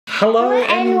Hello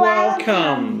and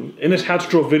welcome! In this how to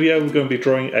draw video, we're going to be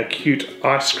drawing a cute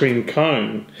ice cream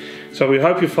cone. So we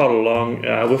hope you follow along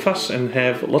with us and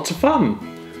have lots of fun.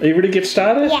 Are you ready to get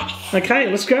started? Yes.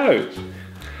 Okay, let's go.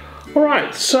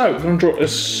 Alright, so we're going to draw a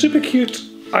super cute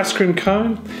ice cream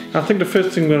cone. I think the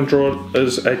first thing we're going to draw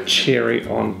is a cherry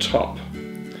on top.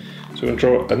 So we're going to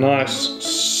draw a nice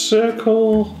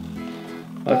circle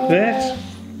like that.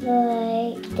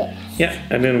 Like this. Yeah,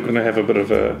 and then we're going to have a bit of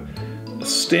a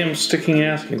stem sticking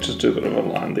out. You can just do a bit of a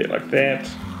line there like that.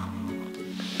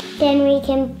 Then we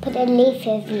can put a leaf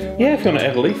if you want. Yeah, if you want to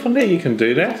add a leaf on there, you can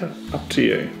do that. Up to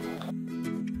you.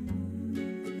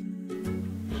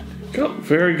 Cool,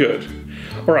 very good.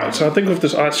 Alright, so I think with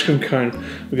this ice cream cone,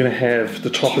 we're going to have,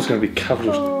 the top is going to be covered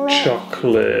with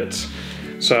chocolate.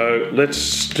 So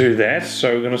let's do that.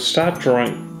 So we're going to start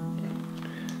drawing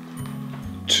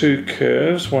two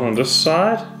curves, one on this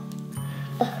side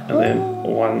and then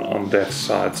one on that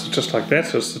side. So just like that,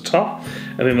 so it's the top.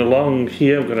 And then along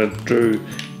here we're going to do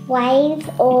waves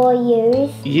or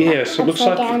U's. Yeah, so it looks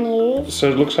like U's.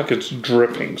 So it looks like it's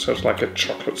dripping, so it's like a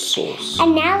chocolate sauce.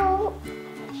 And now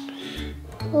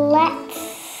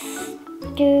let's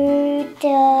do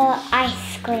the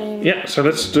ice cream. Yeah, so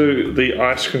let's do the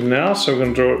ice cream now. So we're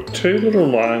going to draw two little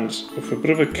lines with a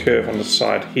bit of a curve on the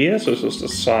side here. So this is the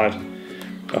side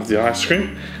of the ice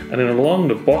cream, and then along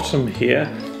the bottom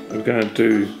here we're going to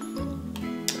do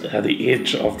the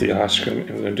edge of the ice cream, and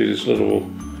we're going to do these little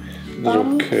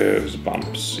curves,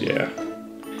 bumps. Yeah,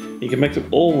 you can make them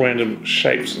all random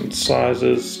shapes and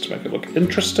sizes to make it look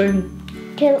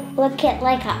interesting, To look at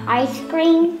like an ice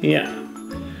cream. Yeah,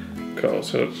 cool.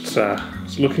 So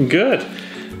it's looking good.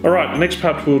 All right, the next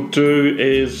part we'll do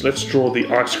is let's draw the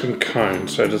ice cream cone.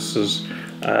 So this is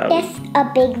That's a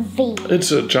big V.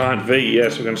 It's a giant V, yeah,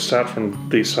 so we're going to start from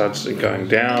these sides and going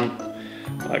down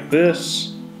like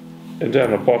this. And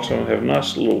down the bottom we have a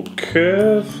nice little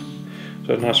curve.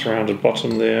 So a nice rounded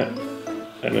bottom there.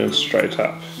 And then straight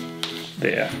up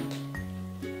there.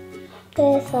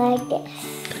 Just like this.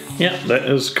 Yeah, that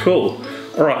is cool.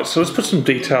 Alright, so let's put some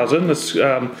details in. Let's,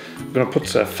 we're going to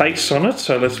put a face on it.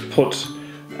 So let's put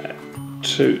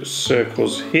two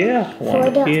circles here. One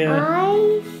For the here.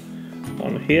 eyes.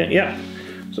 One here, yeah.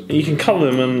 So you can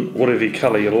colour them in whatever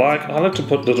colour you like. I like to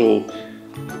put little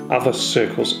other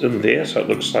circles in there so it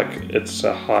looks like it's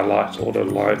a highlight, or the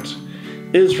light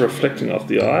is reflecting off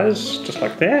the eyes, just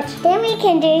like that. Then we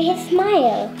can do his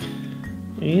smile.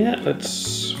 Yeah,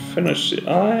 let's finish the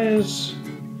eyes.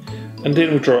 And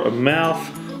then we draw a mouth.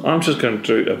 I'm just going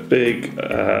to do a big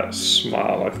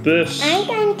smile like this. I'm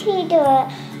going to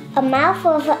do a mouth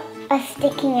with a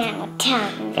sticking out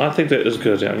tongue. I think that is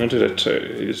good. Yeah, I'm going to do that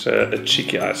too. It's a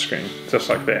cheeky ice cream, just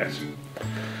like that.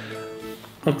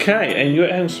 Okay, and you're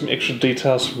adding some extra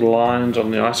details, some lines on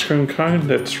the ice cream cone.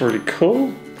 That's really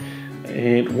cool.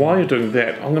 And while you're doing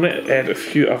that, I'm going to add a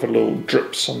few other little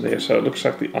drips on there, so it looks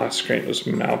like the ice cream is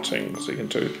melting. So you can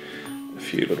do a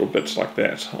few little bits like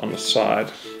that on the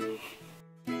side.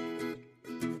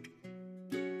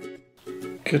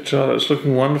 Good job. It's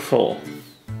looking wonderful.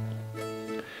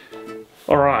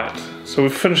 Alright, so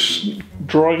we've finished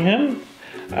drawing him,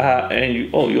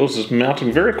 and yours is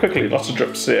melting very quickly, lots of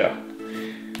drips there.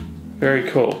 Very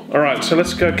cool. Alright, so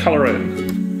let's go colour in.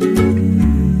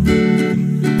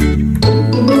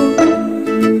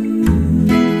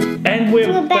 And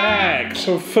we're back!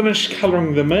 So we've finished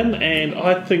colouring them in, and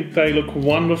I think they look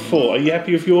wonderful. Are you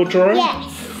happy with your drawing?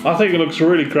 Yes. I think it looks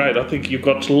really great. I think you've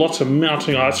got lots of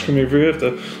melting ice cream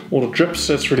everywhere, all the drips.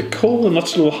 That's really cool, and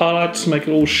lots of little highlights to make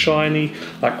it all shiny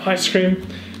like ice cream.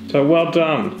 So well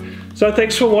done. So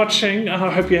thanks for watching. I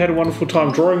hope you had a wonderful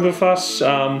time drawing with us,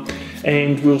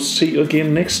 and we'll see you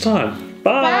again next time.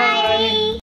 Bye.